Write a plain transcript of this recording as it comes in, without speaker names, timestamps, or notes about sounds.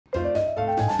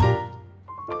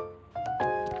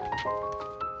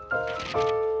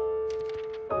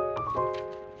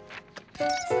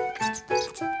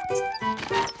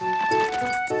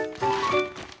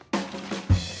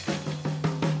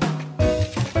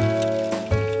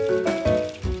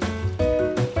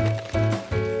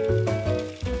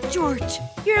George,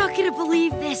 you're not gonna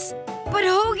believe this, but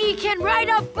Hoagie can ride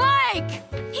a bike!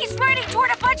 He's riding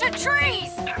toward a bunch of trees!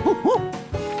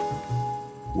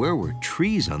 Where were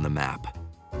trees on the map?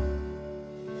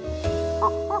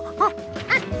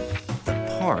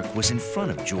 The park was in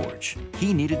front of George.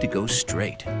 He needed to go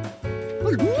straight.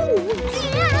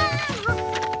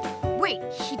 Wait,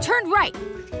 he turned right.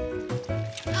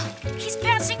 He's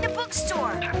passing the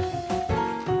bookstore.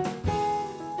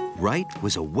 Right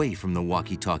was away from the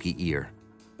walkie-talkie ear.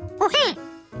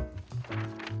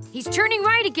 He's turning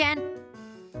right again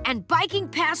and biking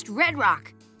past Red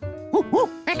Rock.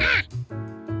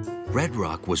 Red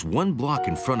Rock was 1 block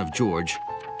in front of George,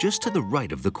 just to the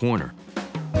right of the corner.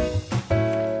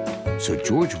 So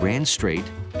George ran straight,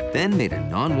 then made a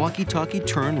non-walkie-talkie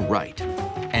turn right,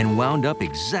 and wound up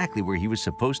exactly where he was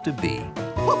supposed to be.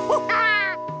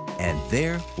 And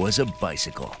there was a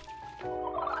bicycle.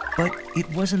 But it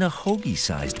wasn't a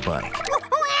Hoagie-sized bike.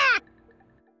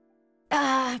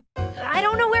 I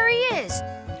don't know where he is.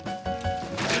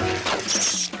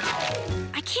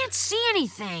 I can't see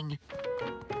anything.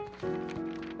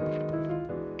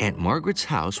 Aunt Margaret's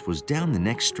house was down the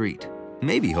next street.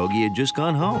 Maybe Hoagie had just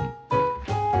gone home.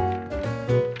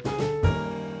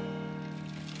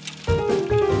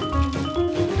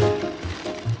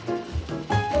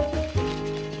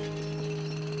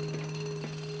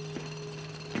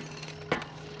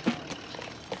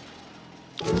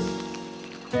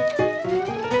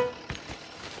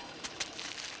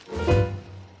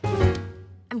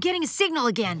 I'm getting a signal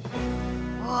again.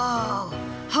 Whoa,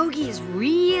 Hoagie is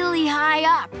really high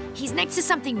up. He's next to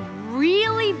something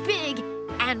really big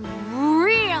and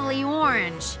really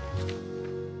orange.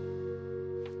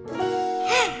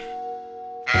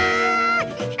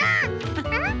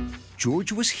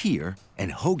 George was here,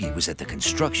 and Hoagie was at the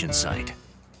construction site.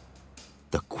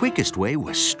 The quickest way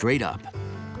was straight up.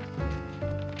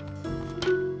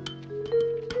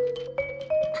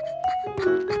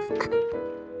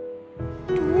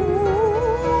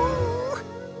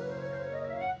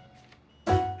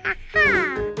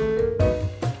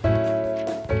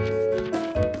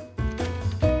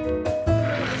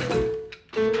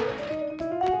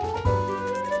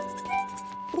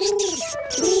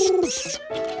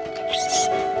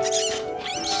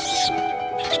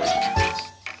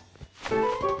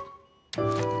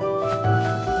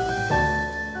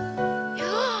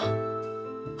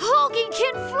 Hoagie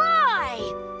can fly!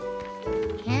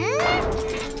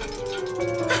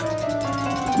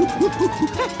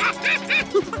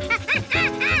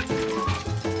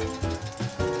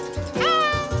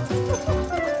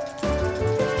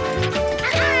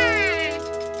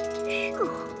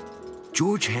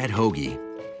 George had Hoagie,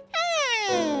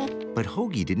 but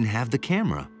Hoagie didn't have the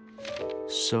camera.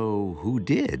 So who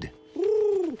did?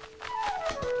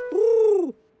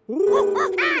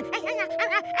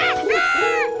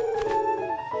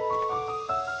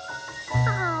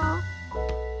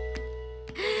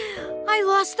 I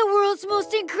lost the world's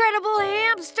most incredible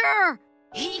hamster!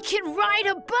 He can ride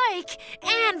a bike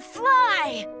and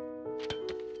fly!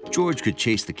 George could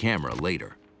chase the camera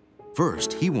later.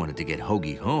 First, he wanted to get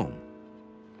Hoagie home.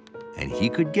 And he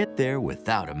could get there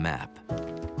without a map.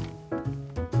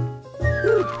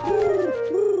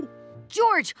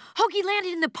 George, Hoagie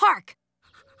landed in the park.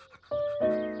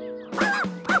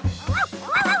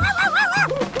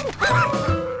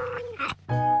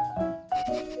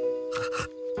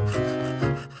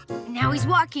 Now he's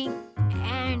walking,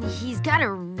 and he's got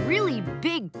a really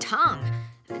big tongue.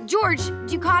 George, do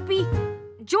you copy?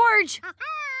 George!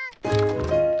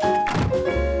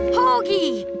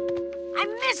 Hoagie! I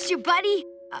missed you, buddy.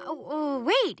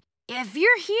 Wait, if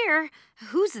you're here,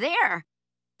 who's there?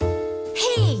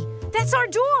 Hey, that's our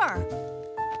door.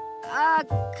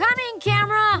 Coming,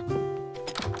 camera.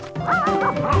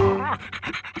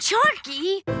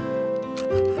 Sharky?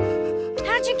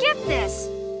 How'd you get this?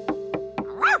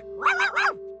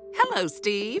 Hello,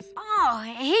 Steve. Oh,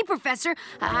 hey, Professor.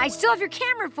 I still have your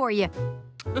camera for you.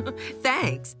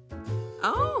 Thanks.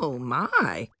 Oh,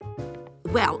 my.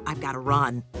 Well, I've got to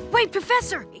run. Wait,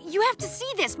 Professor, you have to see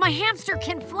this. My hamster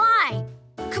can fly.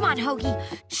 Come on, Hoagie.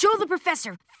 Show the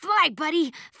professor. Fly,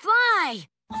 buddy. Fly.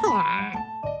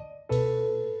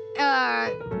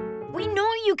 We know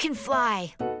you can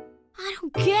fly. I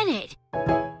don't get it.